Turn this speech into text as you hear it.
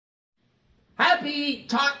Happy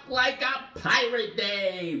Talk Like a Pirate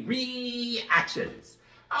Day reactions.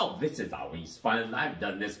 Oh, this is always fun. I've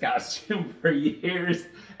done this costume for years,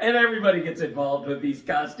 and everybody gets involved with these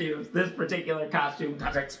costumes. This particular costume,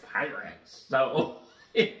 because it's pirates. So,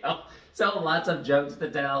 so lots of jokes to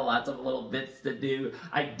tell, lots of little bits to do.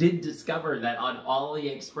 I did discover that on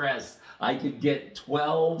AliExpress, I could get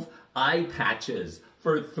 12 eye patches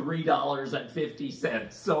for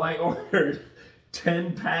 $3.50. So I ordered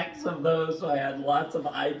 10 packs of those, so I had lots of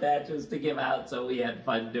eye patches to give out, so we had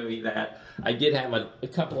fun doing that. I did have a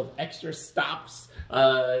couple of extra stops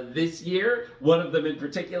this year. One of them in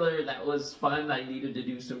particular, that was fun. I needed to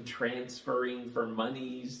do some transferring for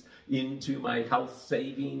monies into my health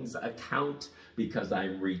savings account because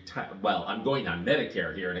I'm retired. Well, I'm going on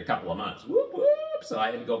Medicare here in a couple of months. Whoop, whoop. So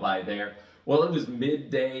I had to go by there. Well, it was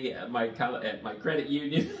midday at my credit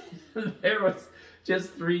union. There was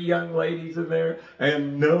just 3 young ladies in there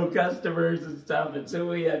and no customers and stuff. And so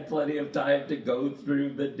we had plenty of time to go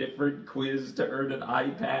through the different quiz to earn an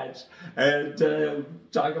eye patch and to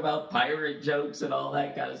talk about pirate jokes and all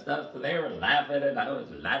that kind of stuff. So they were laughing and I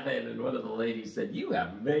was laughing. And one of the ladies said, "You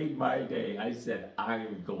have made my day." I said,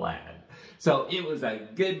 "I'm glad." So it was a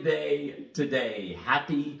good day today.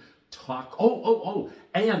 Happy Talk.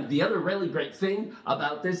 And the other really great thing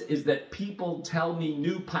about this is that people tell me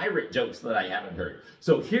new pirate jokes that I haven't heard.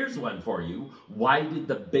 So here's one for you. Why did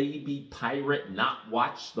the baby pirate not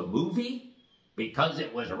watch the movie? Because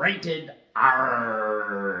it was rated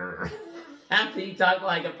R. Happy Talk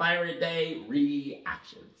Like a Pirate Day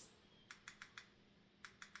reactions.